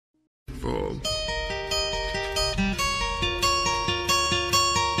beautiful.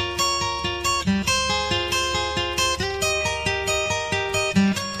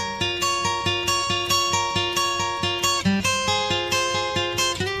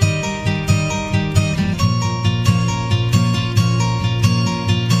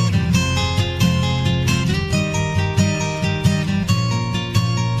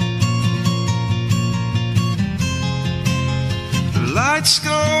 Lights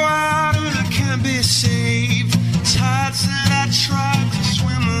go out and I can't be saved. Tides that I tried to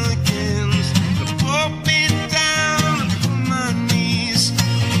swim against, they pulled me down upon my knees.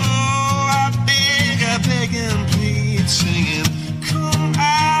 Oh, I beg and plead, singing, come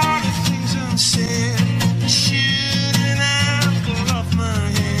out of things unsaid. Shooting apple off my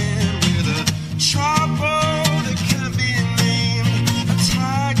hand with a trouble that can't be named. A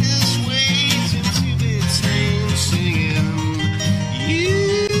tiger's waiting to be tamed, singing.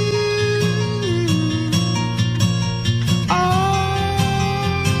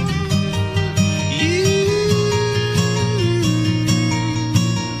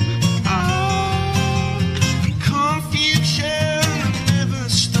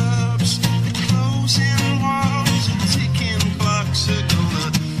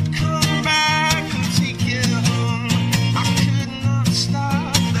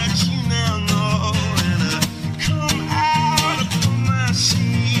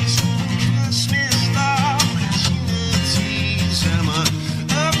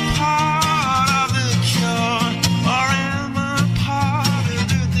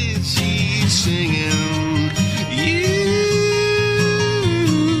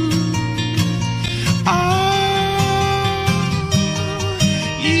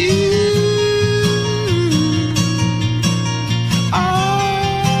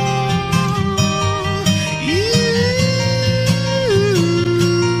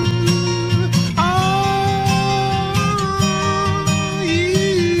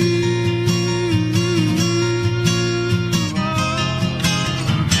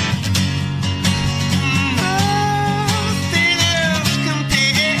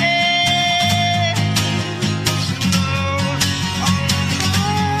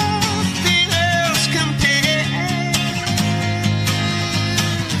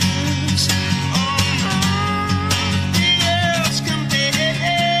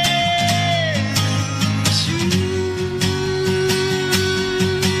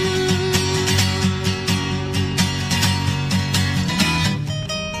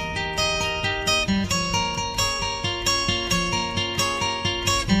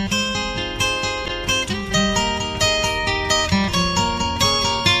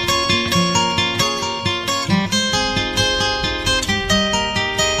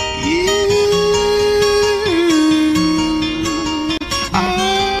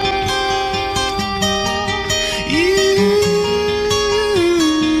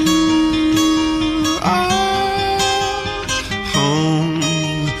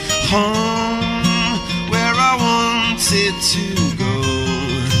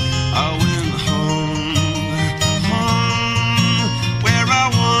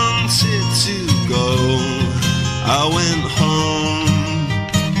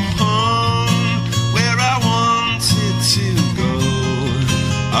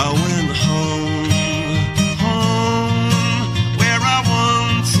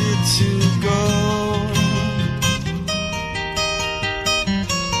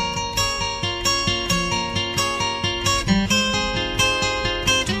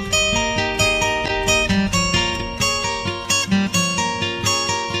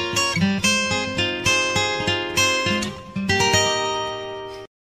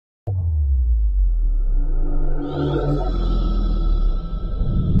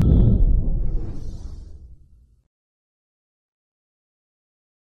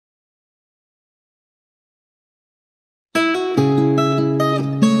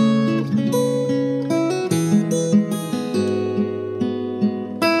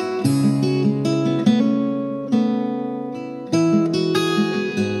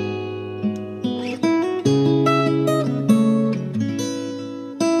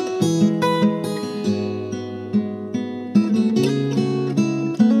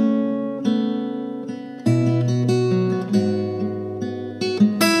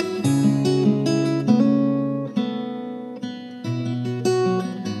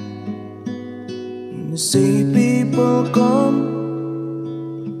 You see people come,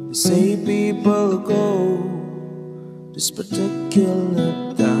 you see people go. This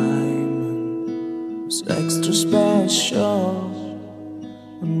particular diamond was extra special.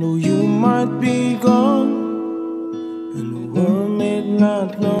 I know you might be gone, and the world may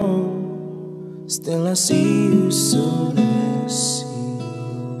not know still I see you so less you.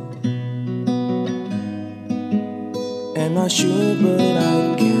 And I should, but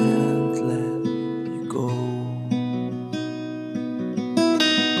I can't let you go.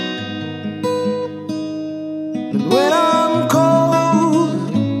 But when I'm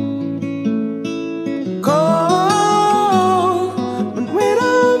cold, cold, but when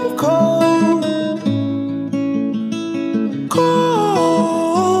I'm cold, cold,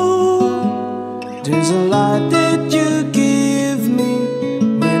 there's a light that you give me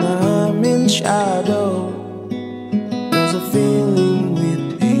when I'm in shadow. There's a feeling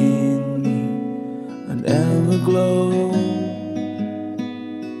within me, an everglow.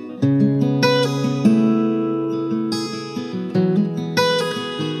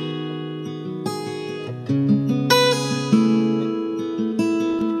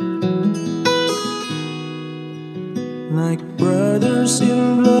 Like brothers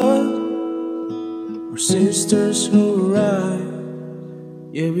in blood, or sisters who ride.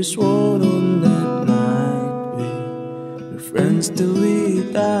 Yeah, we swore on that night we're friends till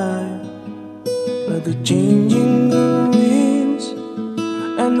we die. But the changing the winds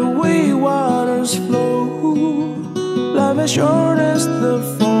and the way waters flow, love as short as the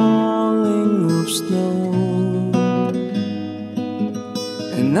falling of snow.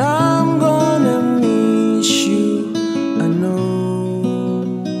 And I'm gonna miss you, I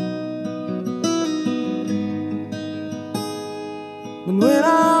know. But when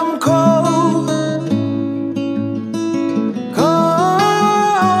I'm cold, cold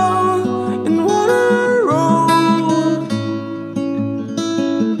in water road,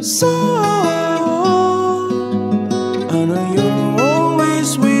 so I know you're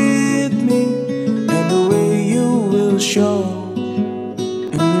always with me, and the way you will show.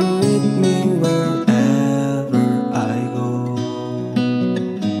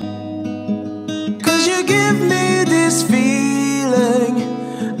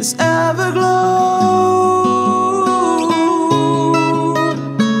 This everglow.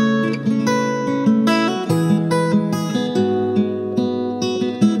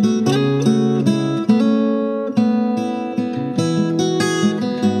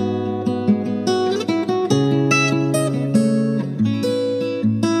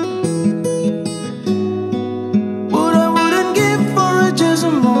 What I wouldn't give for it, just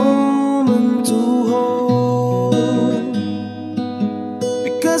a moment to hold.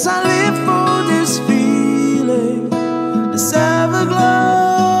 Cause I live for this feeling, this everglow.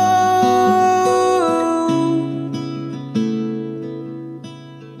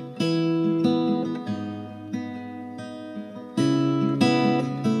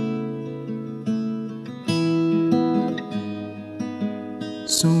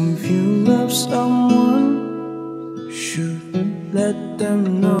 So if you love someone, you should let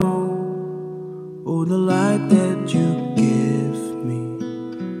them know. Oh, the light that you give me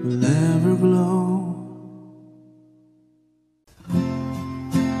will ever glow.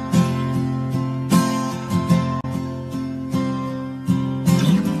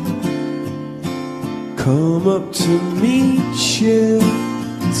 Come up to meet you,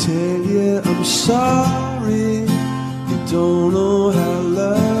 tell you I'm sorry. You don't know how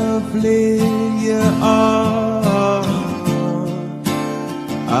lovely you are.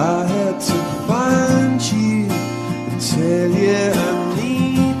 I had to find you and tell you I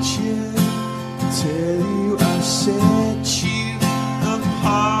need you, tell you I set you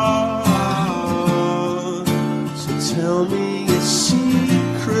apart. So tell me your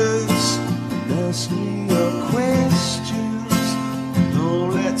secrets and ask me your questions. No,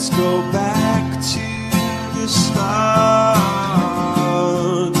 let's go back to the start.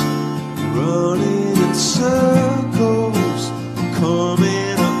 Running in circles,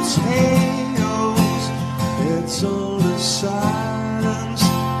 coming up tails. It's on the silence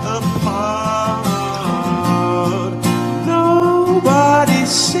apart. Nobody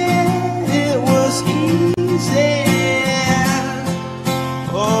said it was easy.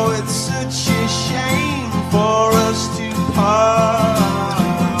 Oh, it's such a shame for us to part.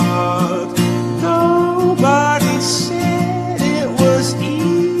 Nobody said it was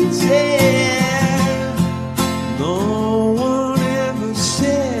easy. No one ever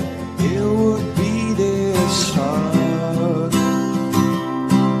said it would be this hard.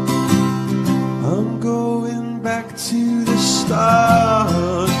 I'm going back to the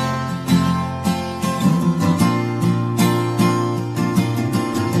start.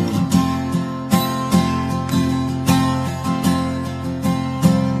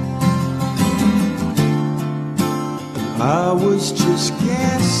 I was just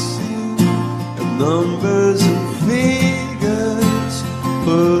guessing at numbers and figures,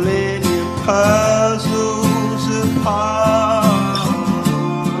 pulling you apart. puzzles apart,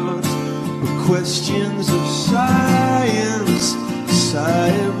 but questions of science,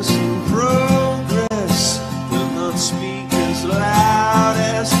 science in progress, will not speak as loud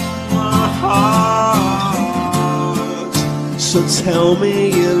as my heart. So tell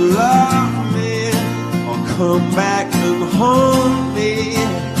me you love me, or come back and haunt me.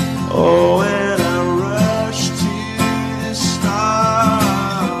 Oh, and I rush to the stars,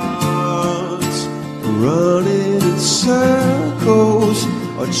 running in circles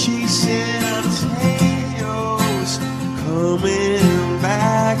or chasing our tails, coming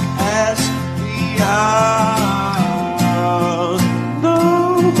back as we are.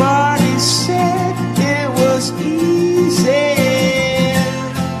 Nobody said it was easy.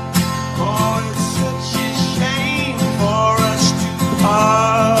 Oh, it's such a shame for us to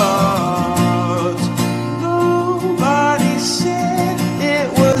part. Nobody said it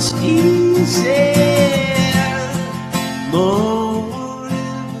was easy. No one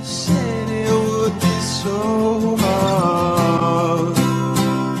ever said it would be so hard.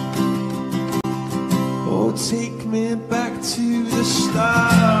 Oh, take me back to the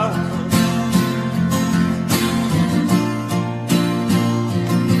start.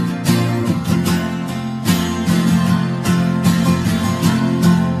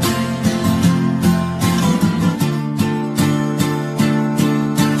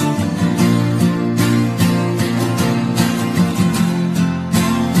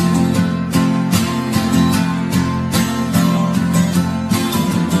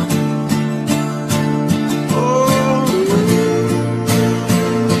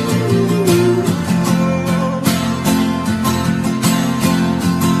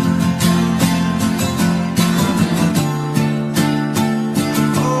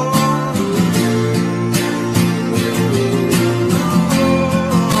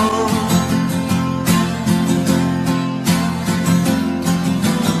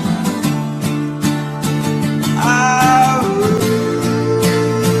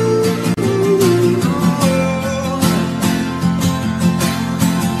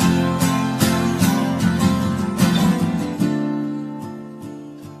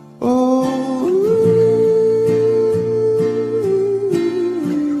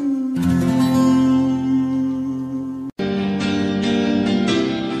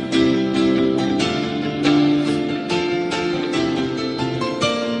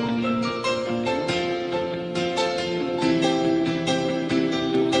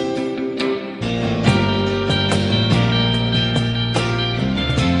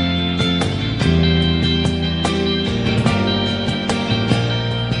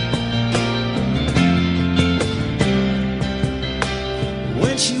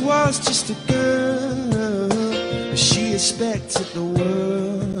 Just a girl, she expected the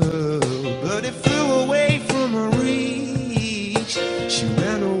world, but it flew away from her reach. She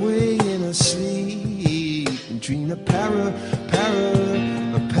ran away in her sleep and dreamed a paradise,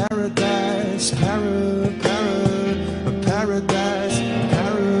 a paradise, a paradise, a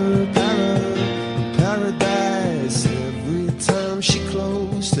paradise. Every time she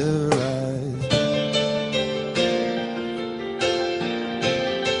closed her eyes.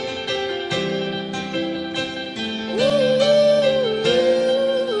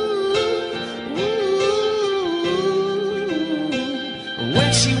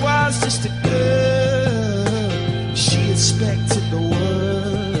 She was just a girl, she expected the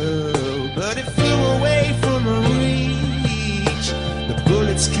world, but it flew away from her reach. The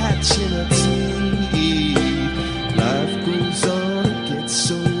bullets catching her teeth. Life goes on, it gets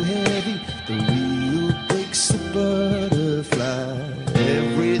so heavy, the wheel breaks the butterfly.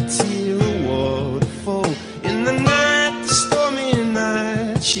 Every tear a waterfall. In the night, the stormy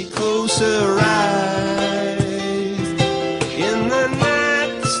night, she closed her eyes. In the night,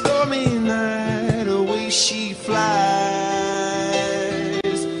 she flies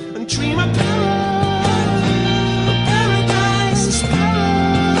and dream of paradise, is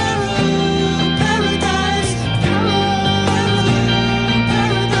paradise,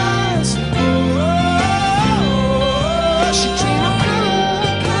 paradise. Oh, she dream of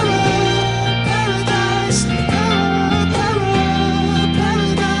paradise, paradise.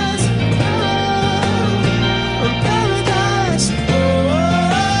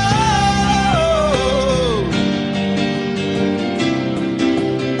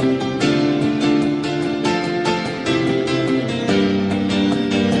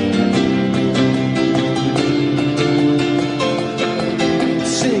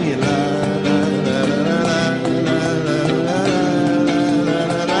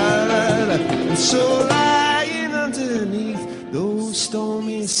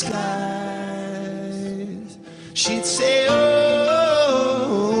 skies. She'd say,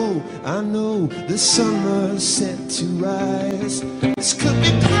 oh, I know the summer's set to rise. This could be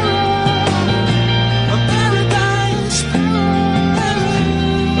paradise,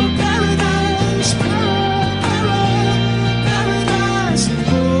 paradise, paradise.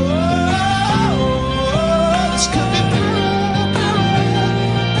 Oh, this could be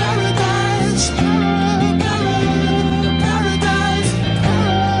paradise, paradise,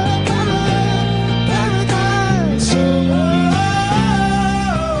 paradise.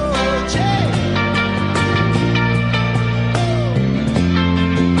 Oh, Jay.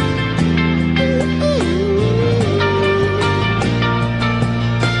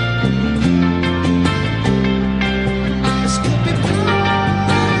 This could be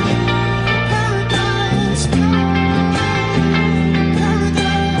paradise, paradise,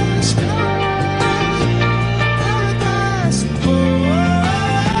 paradise.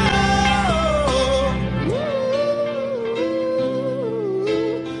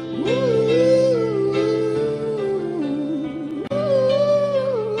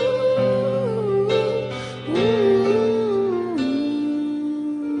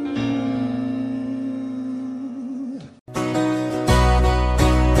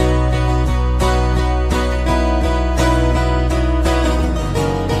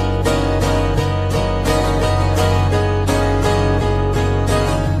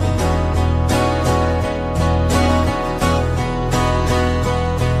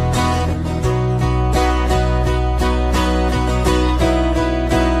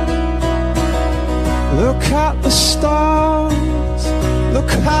 Look at the stars, look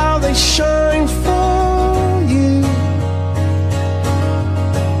how they shine for you,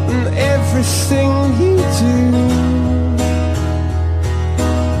 and everything you do.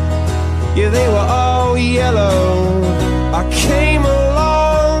 Yeah, they were all yellow. I came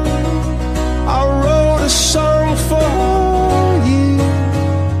along, I wrote a song for you,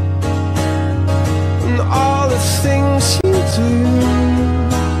 and all the things you do.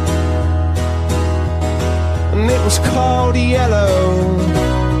 And it was called Yellow.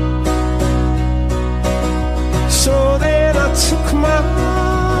 So then I took my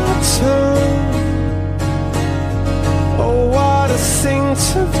turn. Oh, what a thing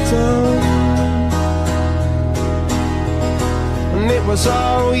to have done. And it was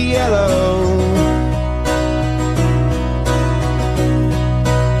all yellow.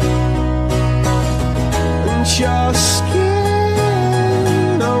 And your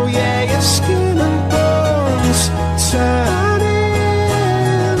skin, oh yeah, your skin and bones turn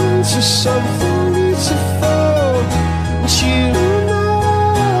into something beautiful. And you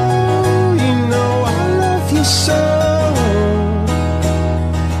know I love you so.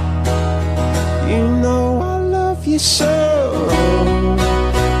 You know I love you so.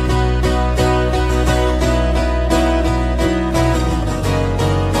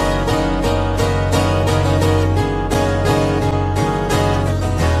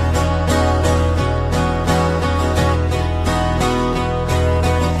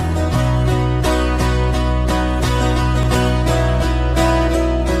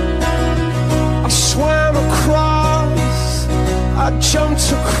 Jumped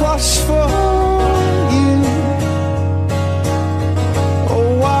across for you. Oh,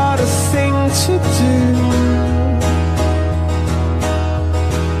 what a thing to do.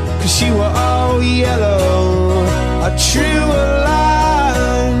 'Cause you were all yellow. I drew a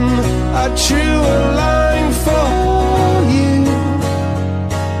line, I drew a line for you.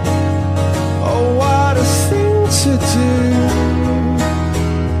 Oh, what a thing to do.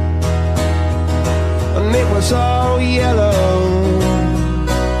 And it was all yellow.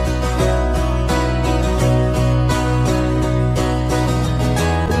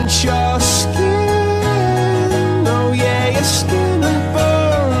 Your skin, oh yeah, your skin and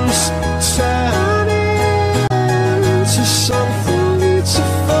bones turn into something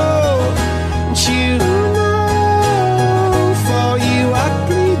beautiful. And you know, for you I'd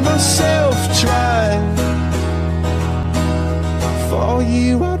bleed myself dry. For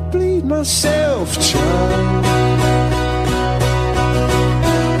you I'd bleed myself dry.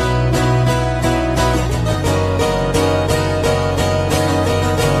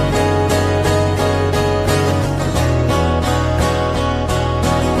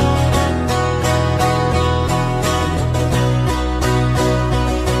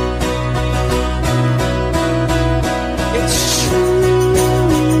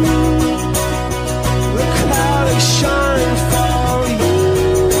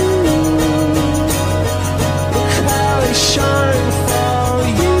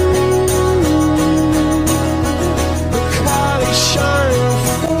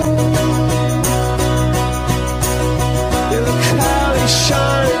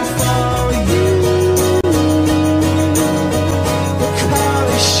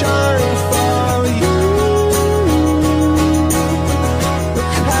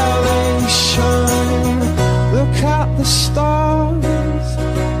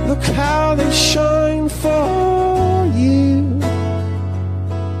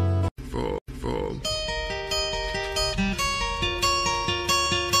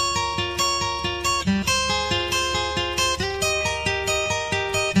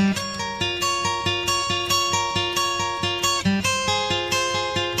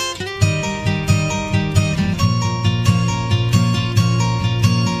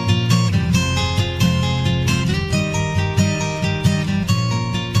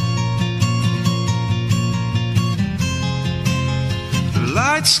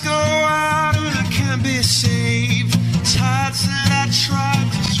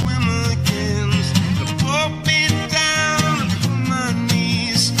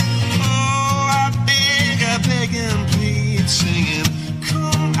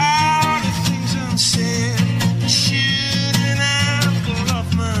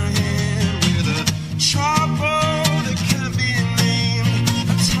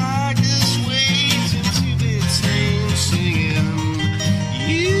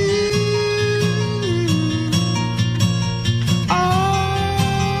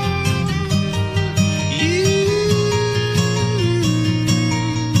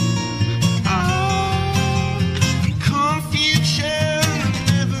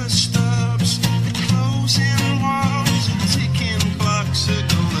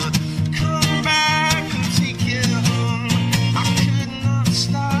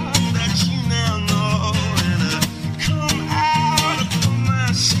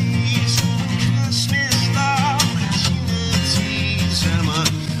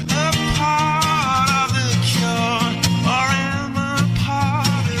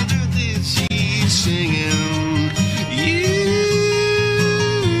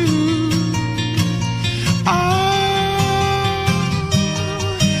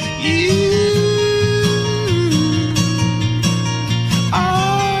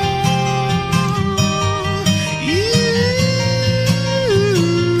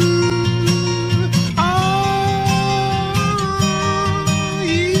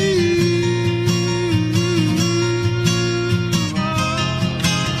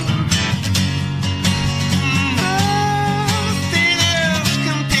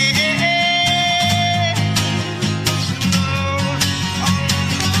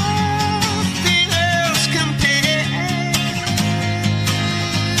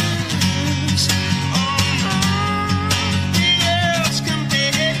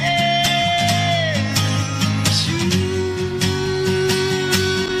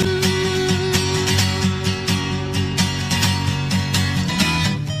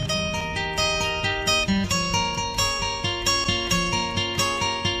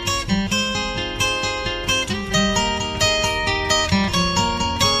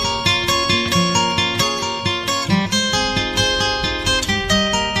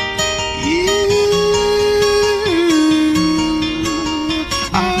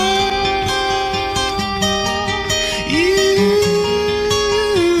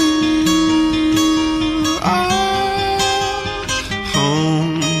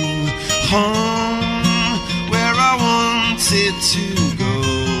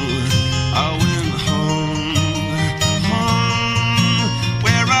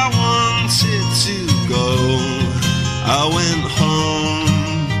 went home,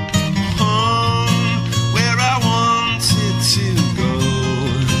 home, where I wanted to go.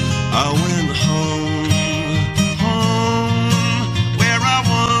 I went home, home, where I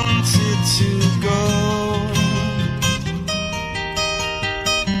wanted to go.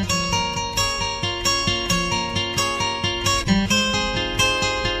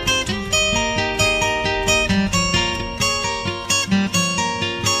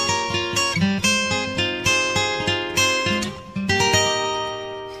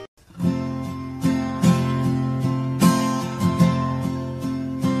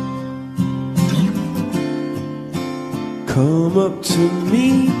 Come up to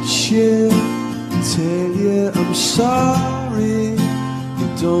meet you, tell you I'm sorry. You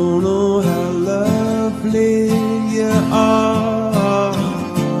don't know how lovely you are.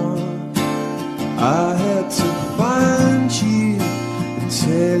 I had to find you and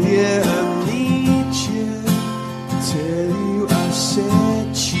tell you I need you, tell you I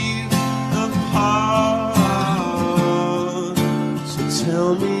set you apart. So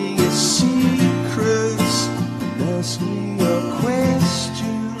tell me your secrets, ask me your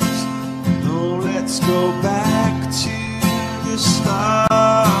questions. No, let's go back to the start.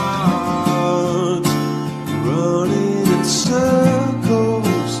 Running in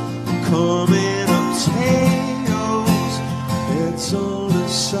circles, coming up tails, heads on the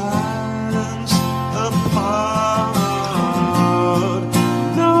sides apart.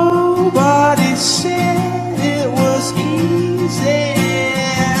 Nobody said it was easy.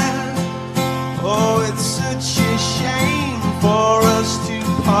 Oh, it's such a shame for us to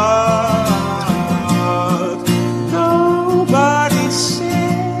part. Nobody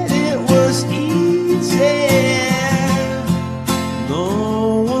said it was easy.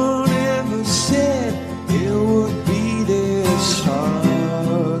 No one ever said it would be this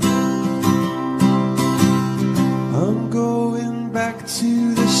hard. I'm going back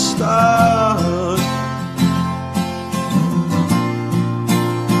to the start.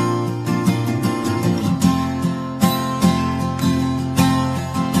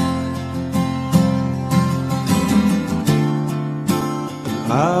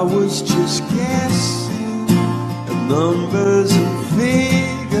 I was just guessing at numbers and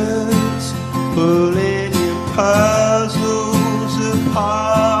figures, pulling your puzzles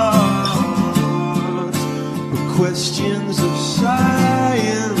apart. But questions of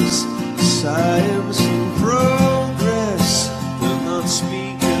science, science and progress, do not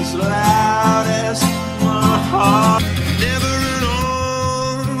speak as loud as my heart. Never an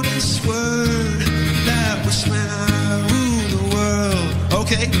honest word, that was when I ruled the world.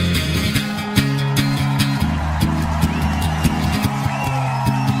 Okay.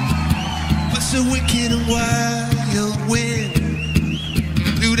 What's the wicked and wild wind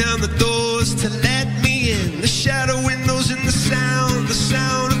blew down the doors to let me in? The shadow windows and the sound of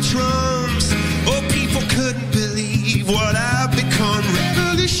drums. Oh, people couldn't believe what I've become.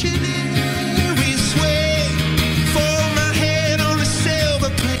 Revolutionary sway, for my head on a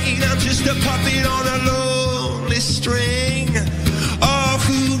silver plate. I'm just a puppet on a lonely string. Oh,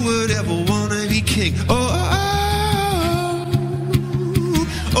 who would ever wanna be king? Oh, oh,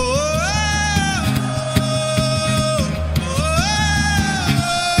 oh, oh,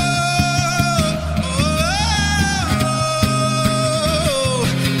 oh.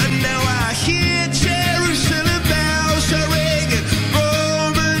 And now I hear Jerusalem bells are ringing,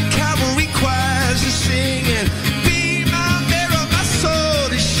 Roman cavalry choirs are singing. Be my mirror, my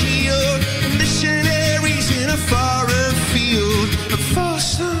sword and shield, missionaries in a foreign field. And for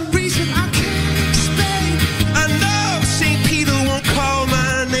some reason I can't explain, I know St. Peter won't call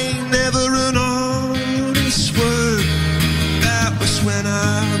my name. Never an honest word, that was when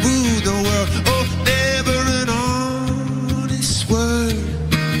I ruled the world. Oh, never an honest word,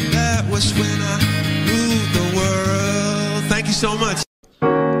 that was when I ruled the world. Thank you so much.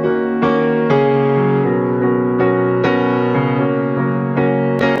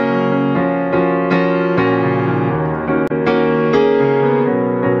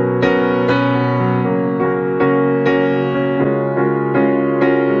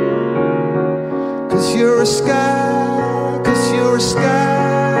 Cause you're a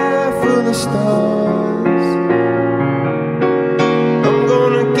sky full of stars. I'm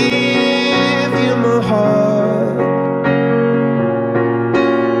gonna give you my heart.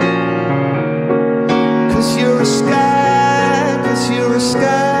 Cause you're a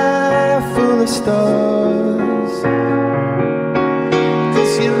sky full of stars.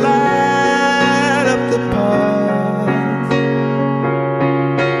 Cause you light up the path.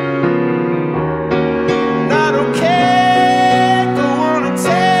 And I don't care, go on and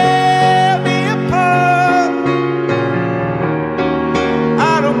tear me apart.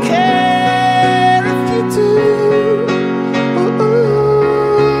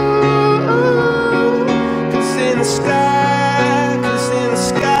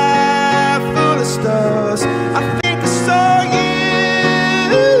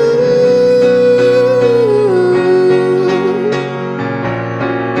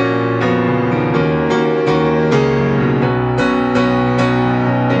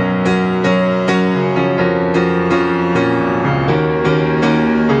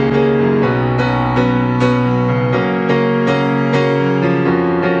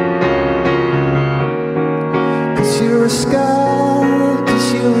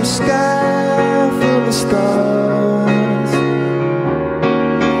 a sky full of stars.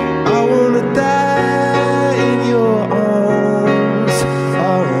 I wanna die in your arms,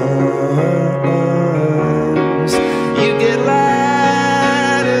 arms. You get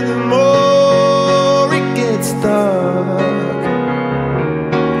lighter the more it gets dark.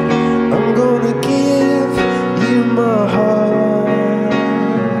 I'm gonna give you my heart.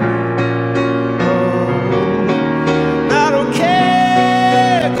 Oh, I don't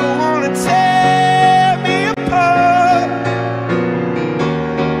care, go on and tear me apart.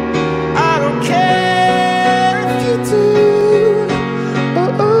 I don't care if you do.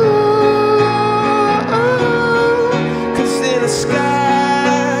 Oh, oh, oh. 'Cause in a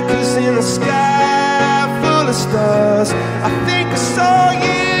sky full of stars, I think I saw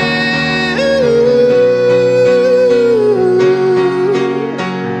you.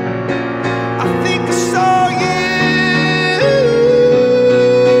 I think I saw you.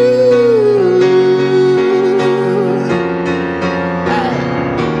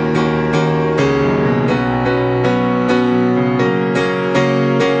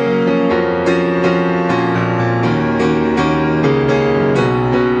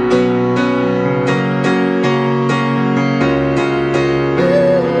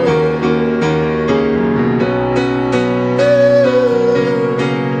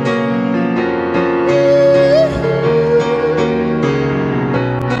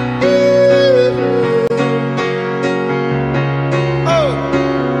 Oh,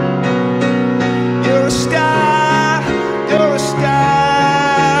 you're a sky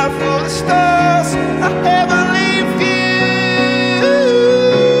full of stars, a heavenly view.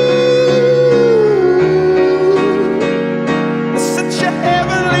 Such a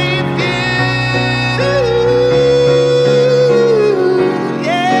heavenly view.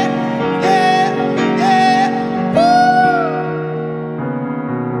 Yeah, yeah, yeah. Woo.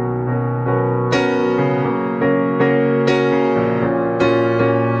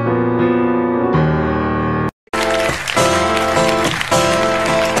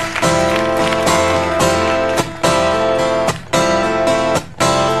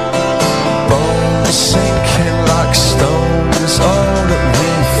 Bones sinking like stones, all that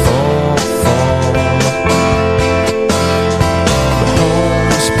we fall for. The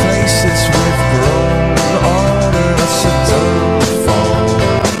homes, places we've grown, all that us are done for.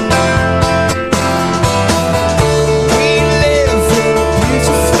 We live in a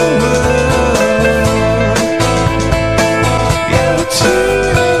beautiful world. Yeah, we do.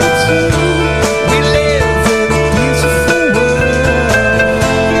 We live in a beautiful world.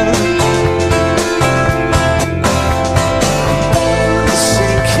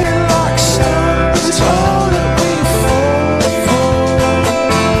 Sinking like stones, all that we fall for.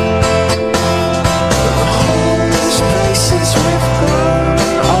 The homes, places we've grown,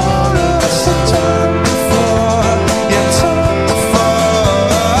 all of us are done for. Yeah, done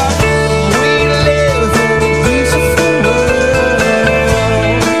for. We live in a beautiful world.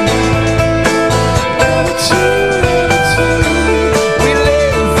 Yeah, we do. We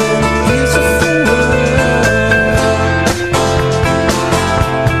live in a beautiful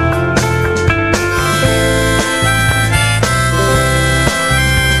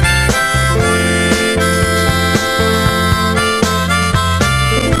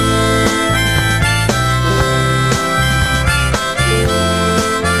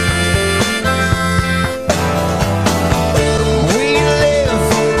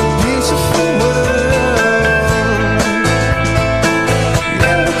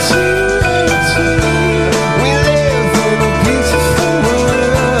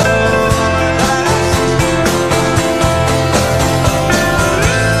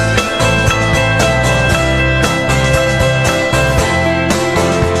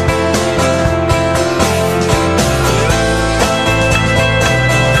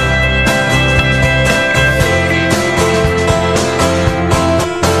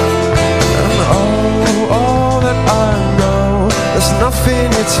all that I know, there's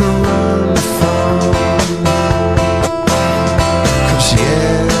nothing here to run from. 'Cause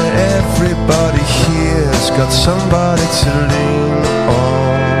yeah, everybody here's got somebody to lean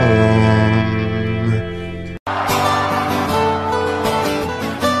on.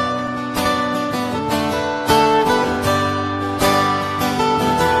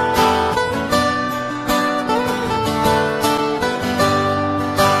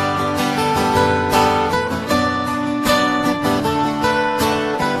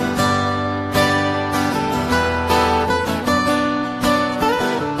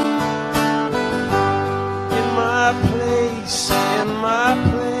 In my place, in my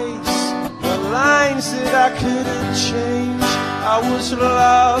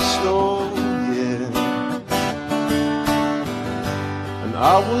lost, oh yeah. And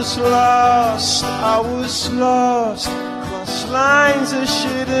I was lost, cross lines I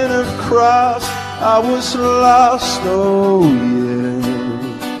shouldn't have crossed. I was lost, oh yeah.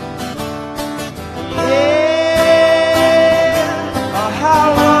 Yeah, oh, how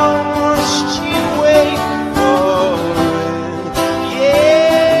long must you wait for it?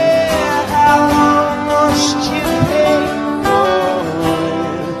 Yeah, how long must you pay for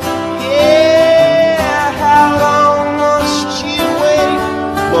it? Yeah, how long must you wait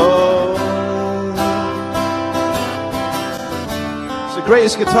for it? It's the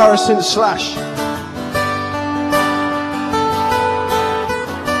greatest guitarist in Slash.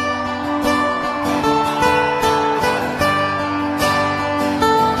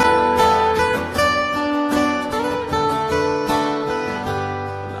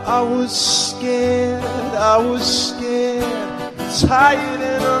 I was scared, tired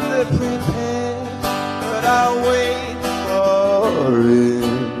and underprepared, but I'll wait for it.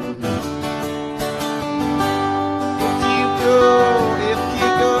 If you go,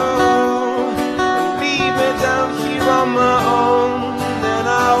 and leave me down here on my own, then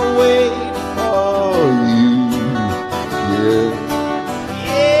I'll wait for you, yeah.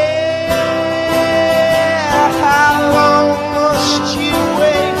 Yeah, how long must you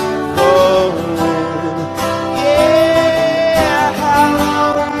wait for it?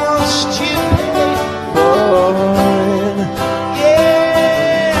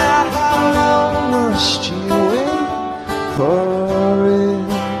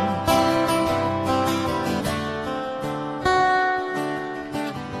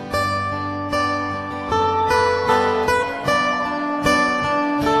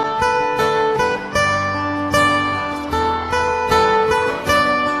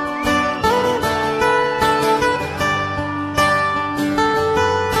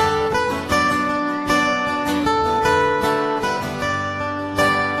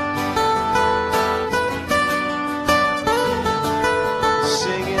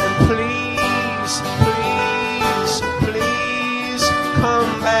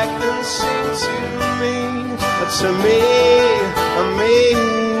 To me,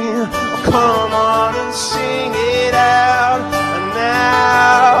 come on and sing it out.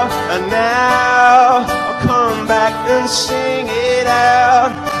 And now, come back and sing it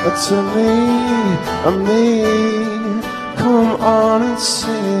out. To me, come on and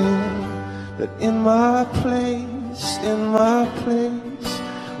sing that in my place,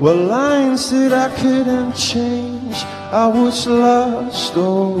 were lines that I couldn't change. I was lost,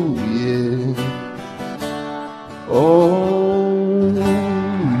 oh yeah. Oh,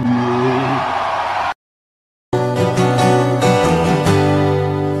 yeah.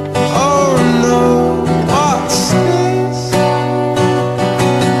 Oh no, what's this?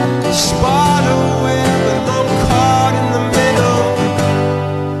 Spider web and I'm caught in the middle.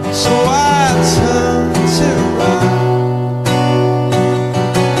 So I turn to run.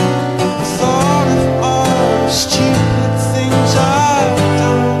 Thought of all the stupid things I've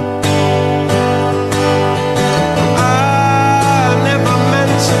done. I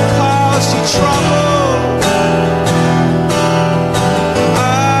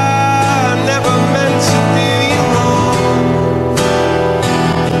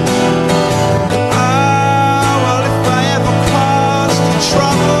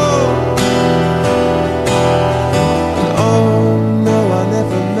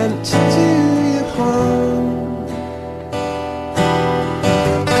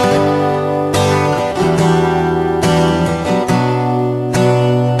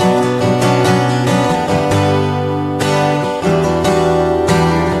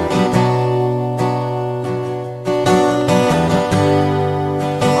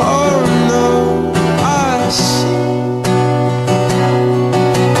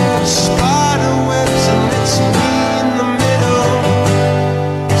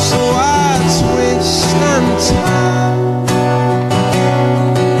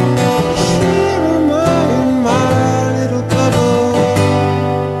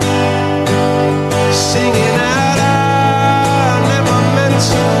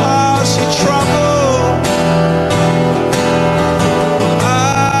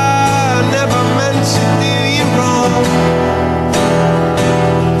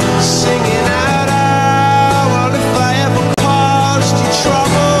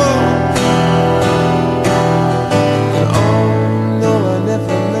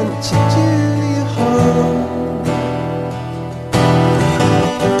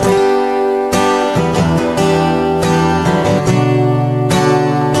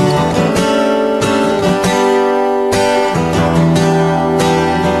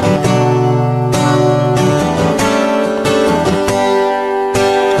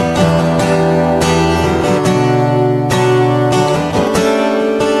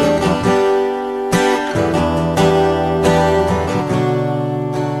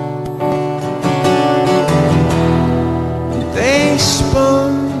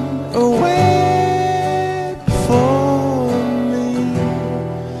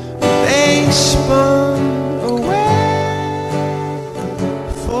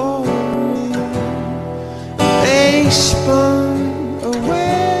spun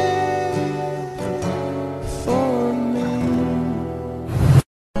away for me.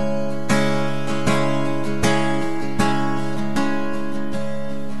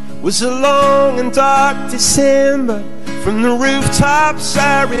 Was a long and dark December. From the rooftops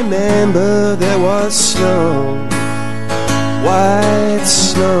I remember there was snow, white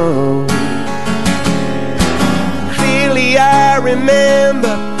snow. Clearly I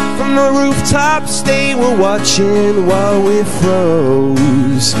remember from the rooftops they were watching while we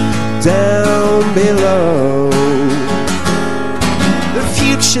froze down below. The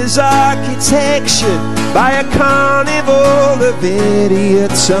future's architectured by a carnival of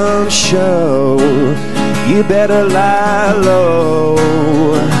idiots on show. You better lie low.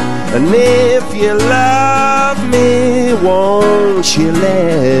 And if you love me, won't you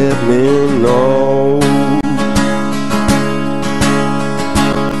let me know?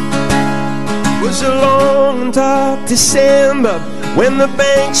 It was a long and dark December when the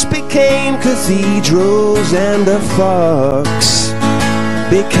banks became cathedrals and the fox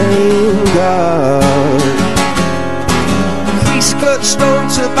became God. Priests clutched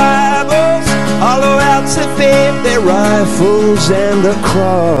onto Bibles, hollow out to fit their rifles, and the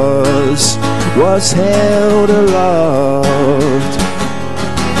cross was held aloft.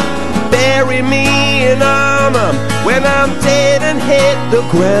 Bury me in armor when I'm dead and hit the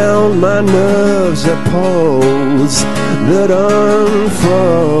ground. My nerves are poles that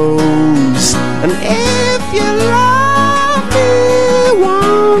unfroze. And if you love me,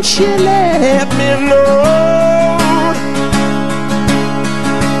 won't you let me know?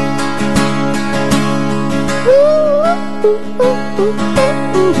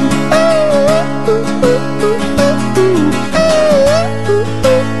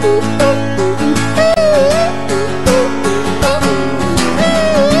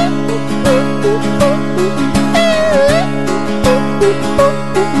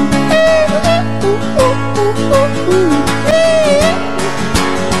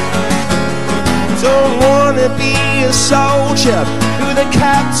 Don't wanna be a soldier who the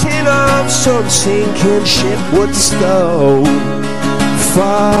captain of some sinking ship would stow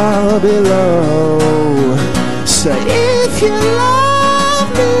far below. So if you love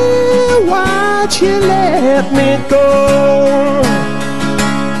me, why'd you let me go?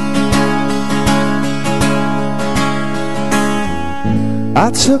 I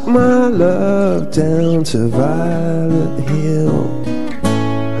took my love down to Violet Hill,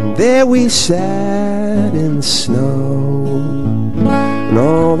 and there we sat in the snow. And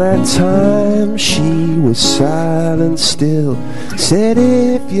all that time she was silent still. Said,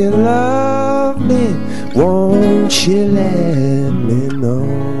 if you love me, won't you let me know?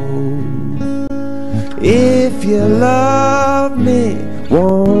 If you love me,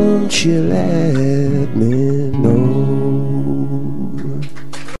 won't you let me know?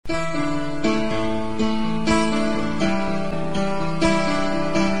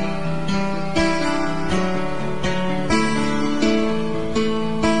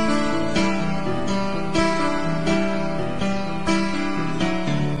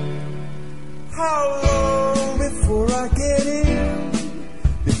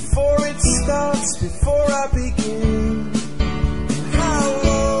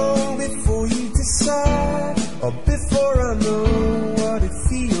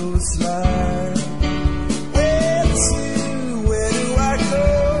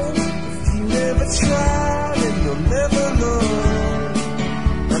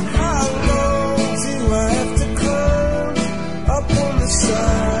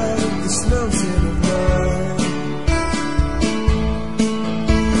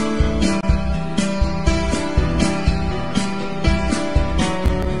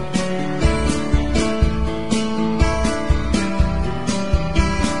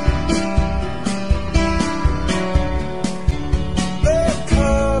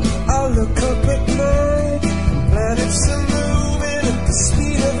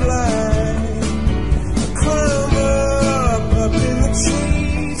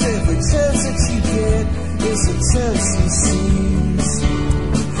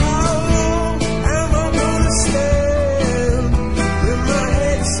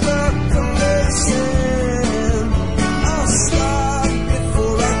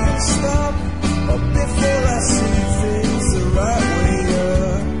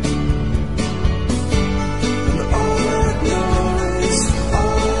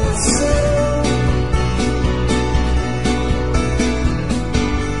 All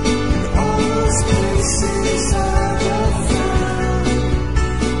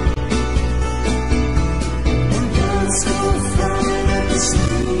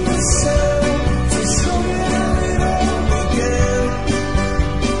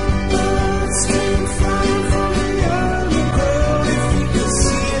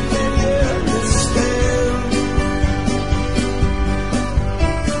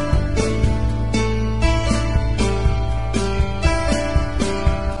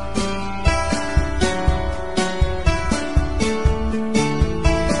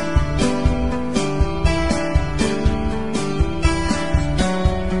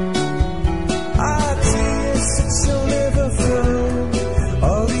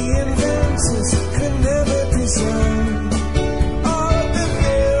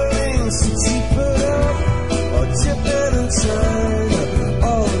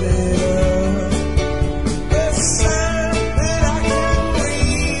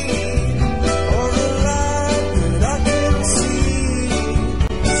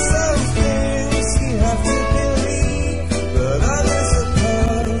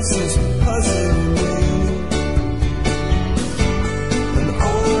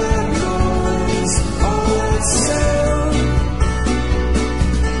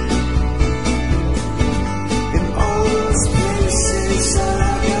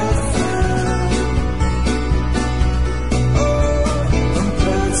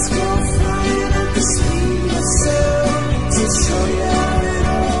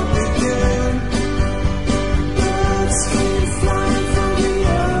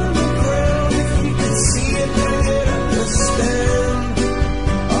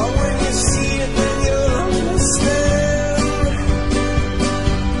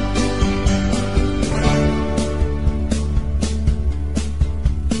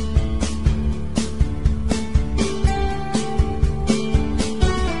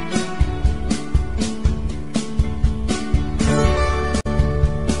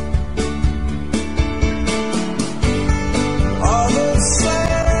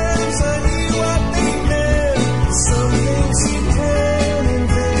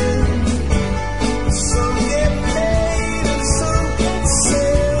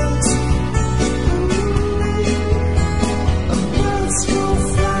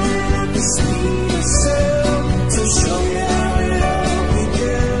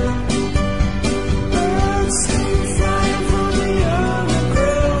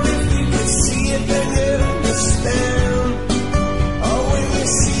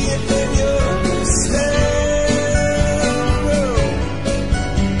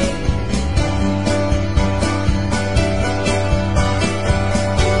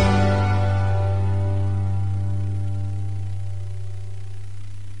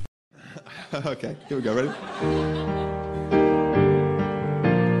Okay, here we go, ready?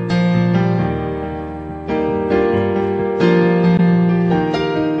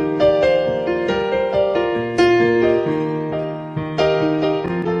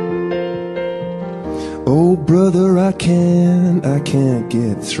 Oh brother, I can't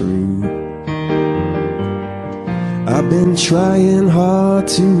get through. I've been trying hard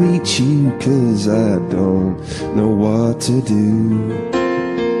to reach you, 'cause I don't know what to do.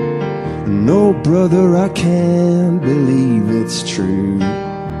 No brother, I can't believe it's true.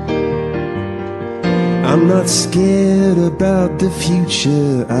 I'm not scared about the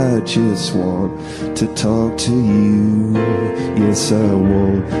future, I just want to talk to you. Yes, I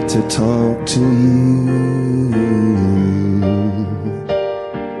want to talk to you.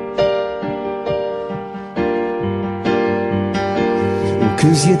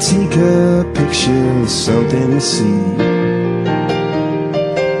 'Cause you take a picture, something to see,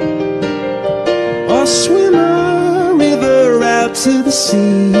 or swim a river out to the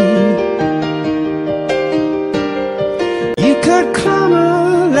sea. You could climb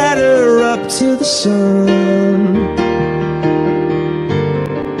a ladder up to the sun,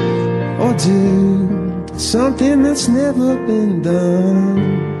 or do something that's never been done.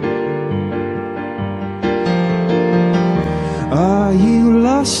 Are you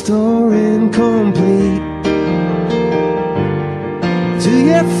lost or incomplete? Do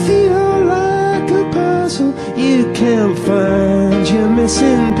you feel like a puzzle you can't find your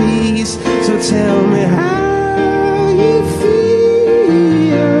missing piece? So tell me how you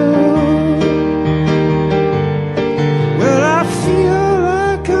feel. Well, I feel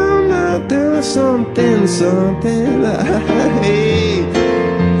like I'm not doing something hey.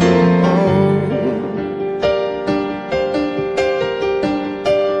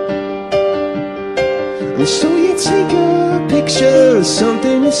 And so you take a picture,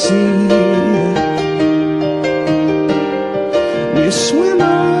 something you see. You swim a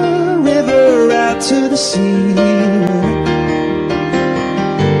river out to the sea.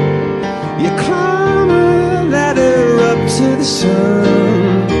 You climb a ladder up to the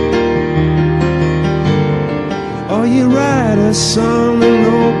sun, or you write a song that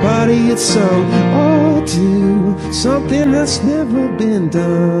nobody had sung, or do something that's never been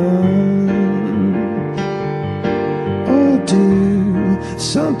done. Do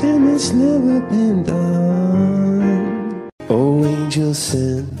something that's never been done. Oh, angels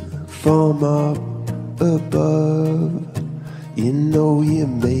sent from up above, you know you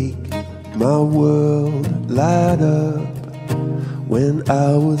make my world light up. When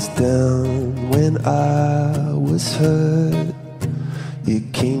I was down, when I was hurt, you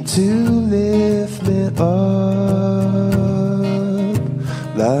came to lift me up.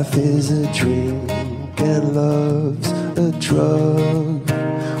 Life is a drink and love's a drug.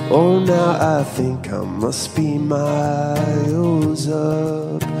 Oh, now I think I must be miles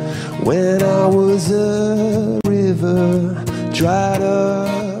up. When I was a river dried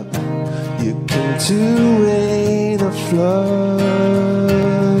up, you came to rain a flood.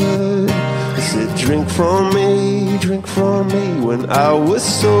 I said, drink from me, when I was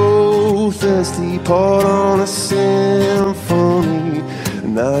so thirsty, poured on a symphony.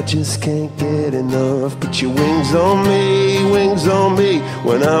 And I just can't get enough. Put your wings on me,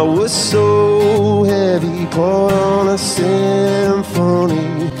 when I was so heavy, poured on a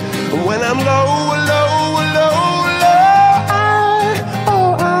symphony. And when I'm low, now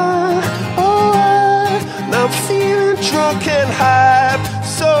I'm feeling drunk and high,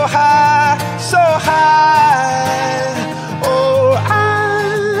 so high, so high.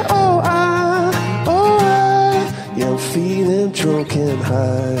 Yeah, I'm feeling drunk and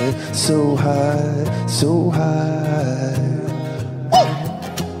high, so high, so high.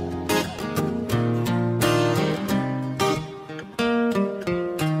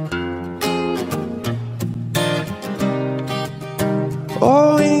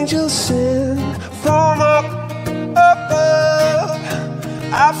 Oh, angels sent from up above,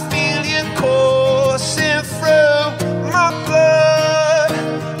 I feel you coursing through my blood.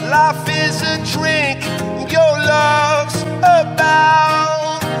 Life is a drink, your love's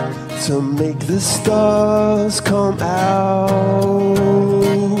about to make the stars come out.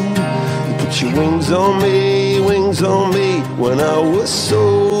 You put your wings on me, when I was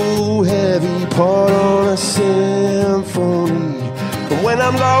so heavy, poured on a symphony. But when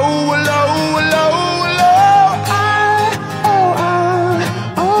I'm low,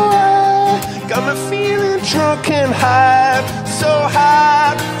 got me feeling drunk and high, so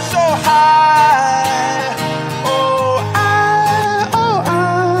high, so high.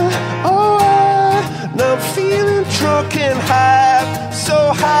 Now I'm feeling drunk and high, so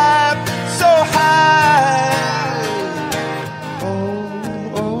high, so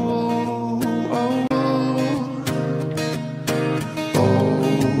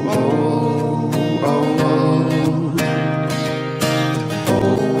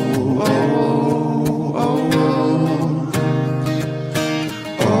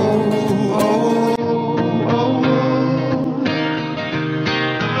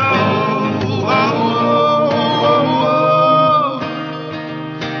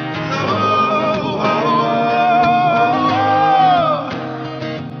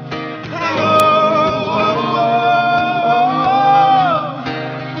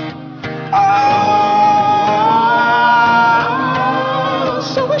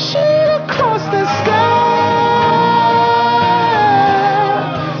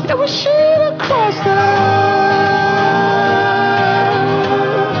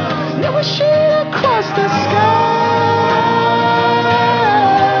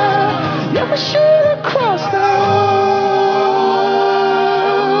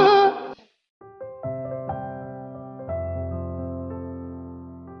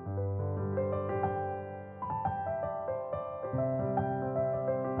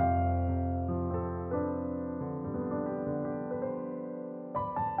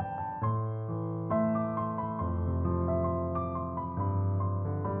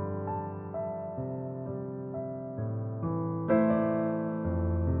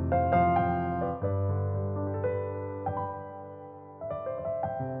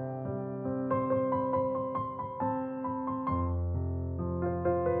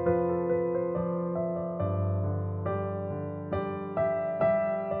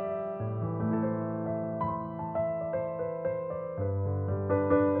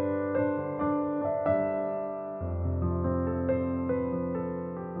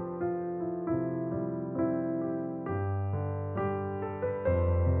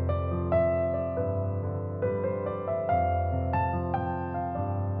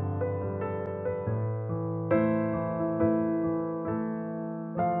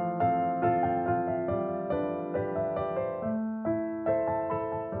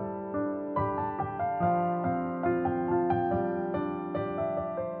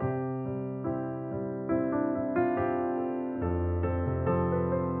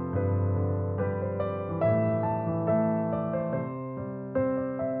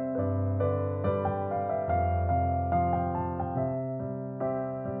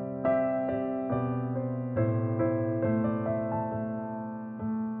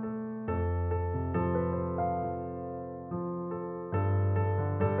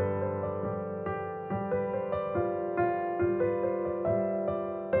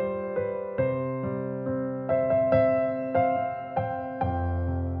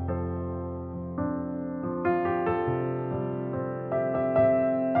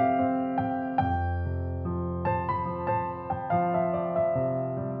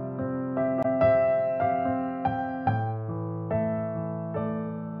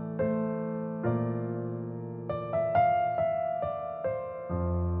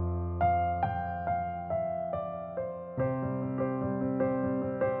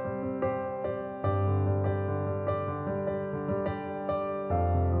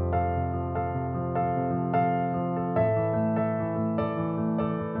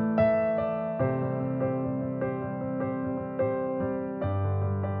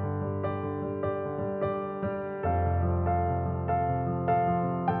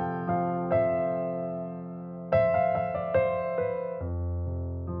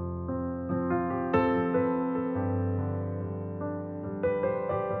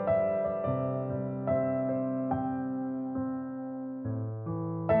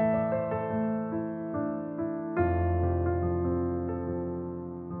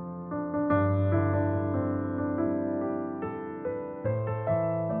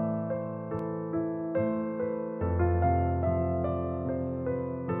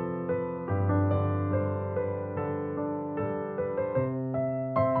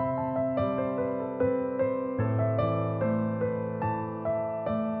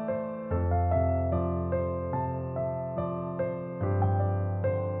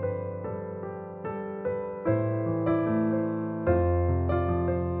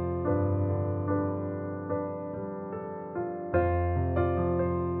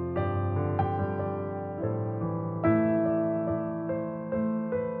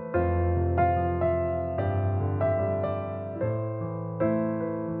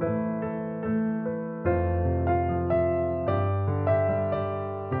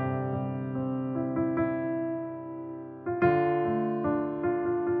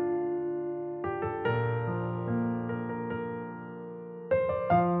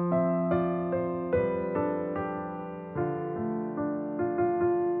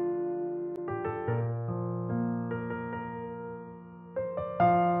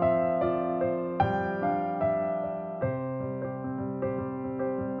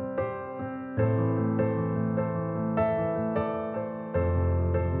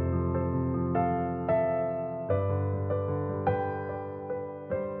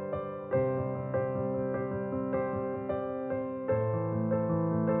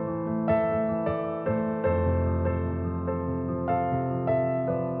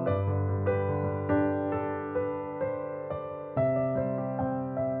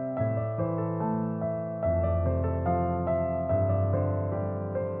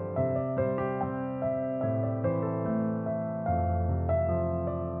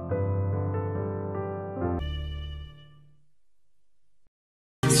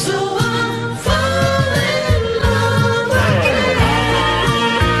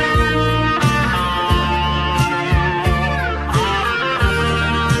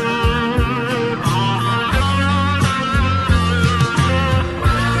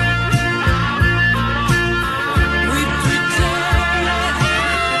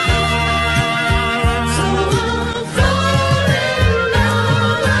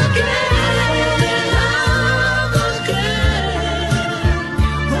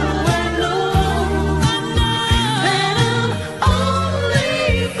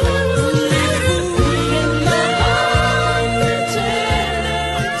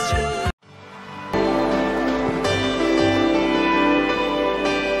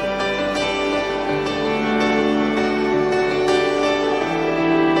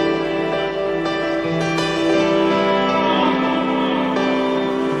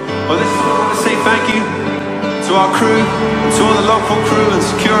thank you to our crew, and to all the local crew and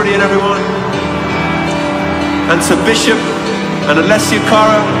security and everyone, and to Bishop and Alessia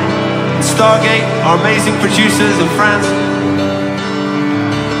Cara and Stargate, our amazing producers and friends.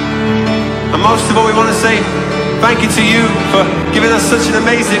 And most of all, we want to say thank you to you for giving us such an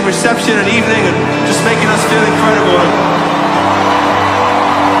amazing reception and evening and just making us feel incredible.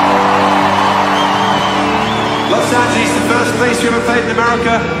 Los Angeles is the first place we ever played in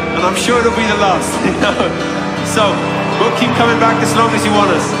America, and I'm sure it'll be the last. So, we'll keep coming back as long as you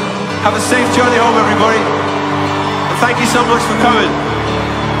want us. Have a safe journey home, everybody. And thank you so much for coming.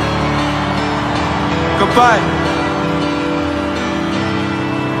 Goodbye.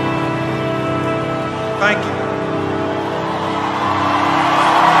 Thank you.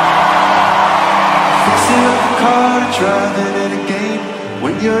 Fixing up the car, driving it again.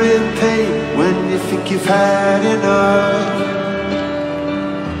 When you're in pain, when you think you've had enough.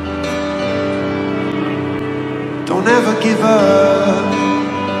 Don't ever give up.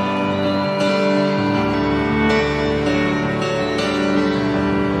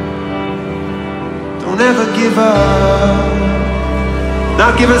 Don't ever give up.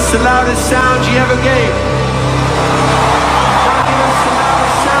 Now give us the loudest sound you ever gave. Now give us the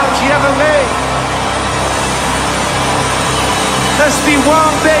loudest sound you ever made. Let's be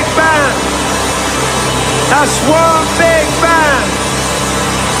one big band. That's one big band.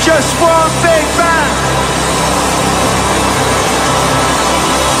 Just one big band.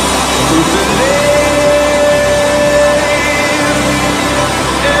 Who believe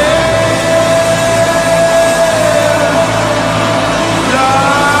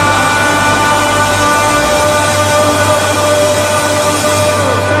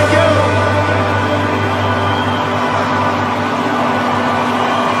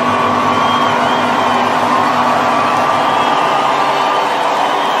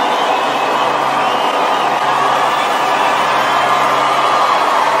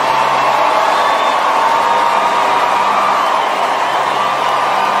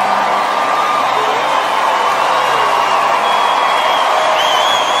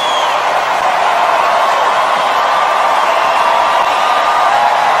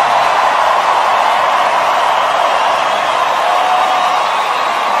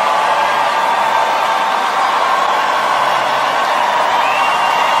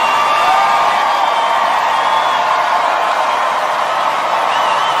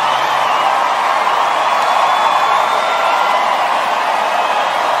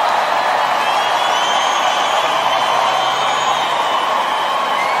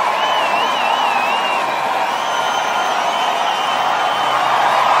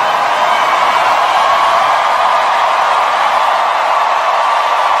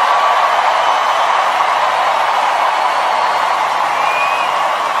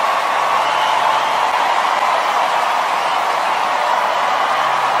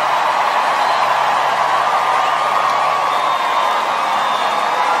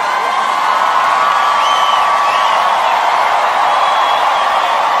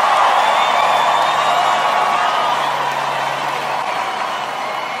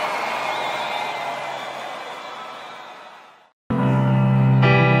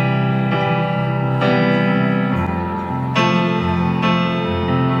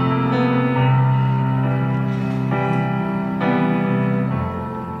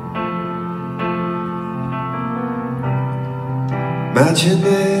imagine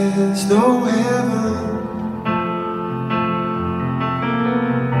there's no heaven.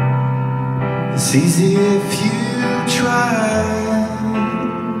 It's easy if you try.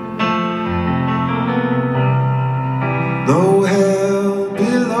 No hell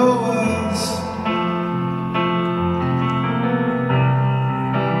below us,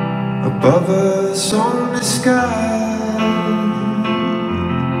 above us on the sky.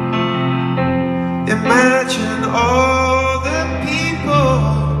 Imagine all the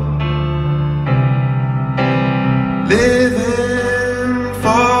people living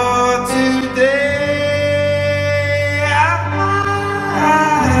for today.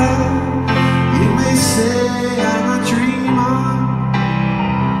 You may say I'm a dreamer,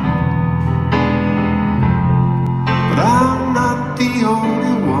 but I'm not the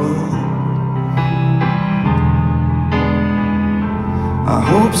only one. I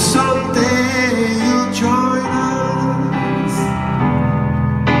hope someday you'll join us,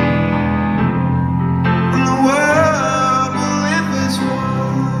 and the world will live as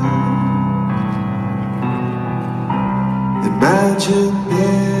one. Imagine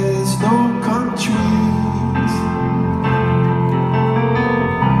there's no countries.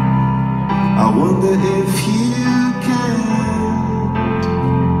 I wonder if you can.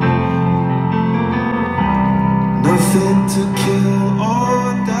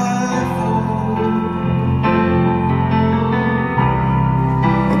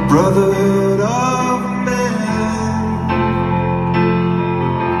 brotherhood of man.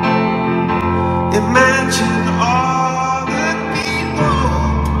 Imagine all the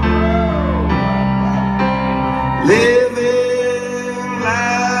people living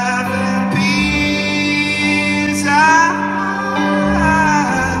life in peace.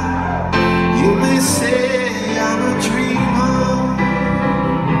 You may say I'm a dreamer,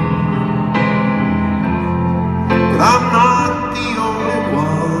 but I'm not the only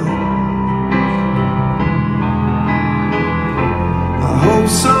one. I hope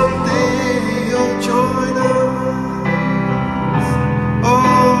someday you'll join us.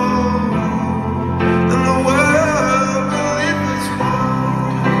 Oh, and the world will live as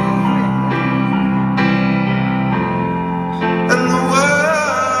one. And the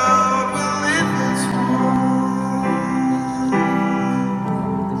world will live as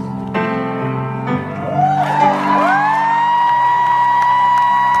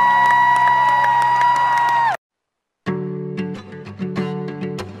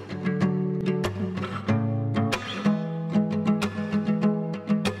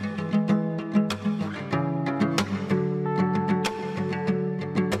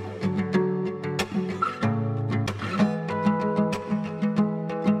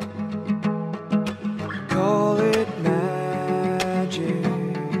Call it magic,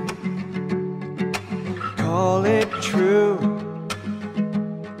 call it true.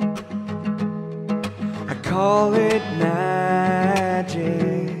 I call it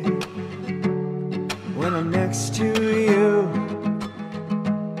magic when I'm next to you.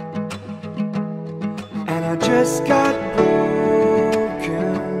 And I just got broken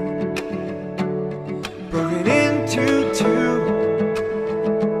into two.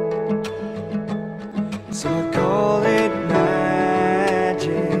 So I call it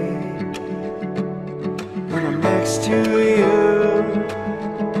magic when I'm next to you.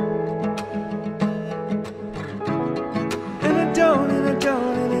 And I don't, and I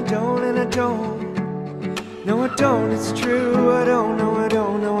don't, and I don't, and I don't. No, I don't, it's true. I don't, no, I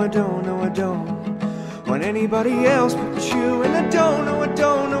don't, no, I don't, no, I don't want anybody else but you. And I don't, no, I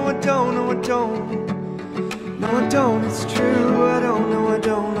don't, no, I don't, no, I don't. No, I don't, it's true. I don't, no, I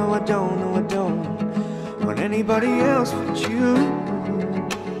don't, no, I don't, no, I don't want anybody else but you.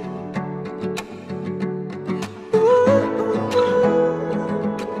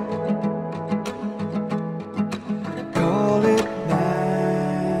 Call it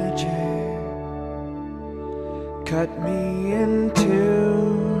magic, cut me in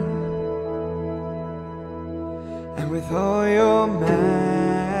two, and with all your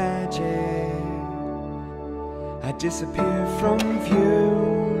magic I disappear from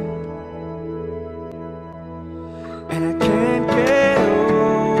view. And I can't get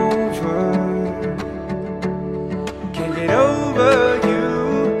over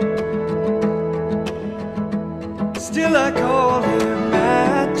you. Still I call him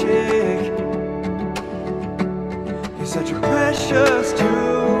magic. You're such a precious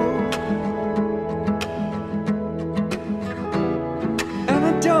jewel. And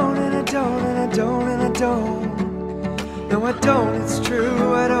I don't, and I don't, and I don't, and I don't. No, I don't, it's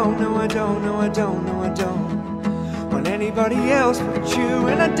true. I don't, no, I don't, no, I don't, no, I don't want anybody else but you.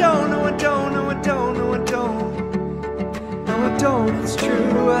 And I don't, no, I don't, no, I don't, no, I don't. No, I don't, it's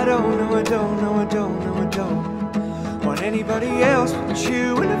true. I don't, no, I don't, no, I don't, no, I don't want anybody else but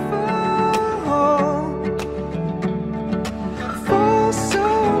you. And if I fall so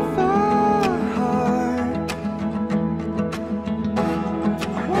far,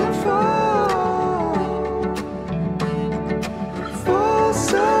 I wanna fall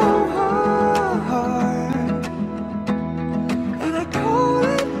so hard. And I call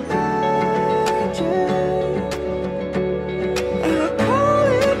it magic, and I call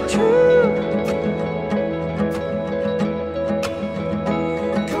it true.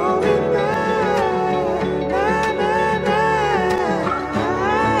 Call it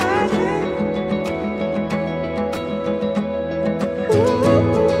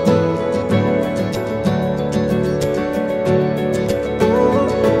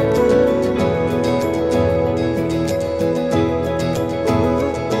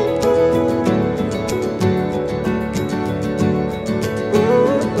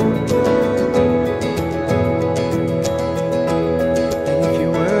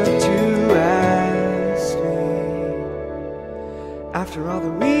after all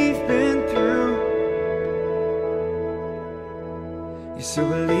that we've been through, you still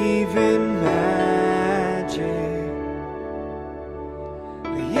believe in magic?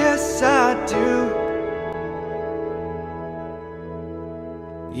 Well, yes, I do.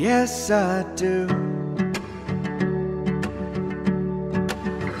 Yes, I do.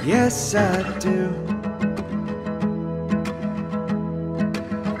 Yes, I do.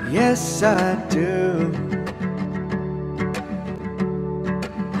 Yes, I do.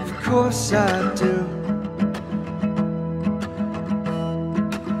 Of course I do.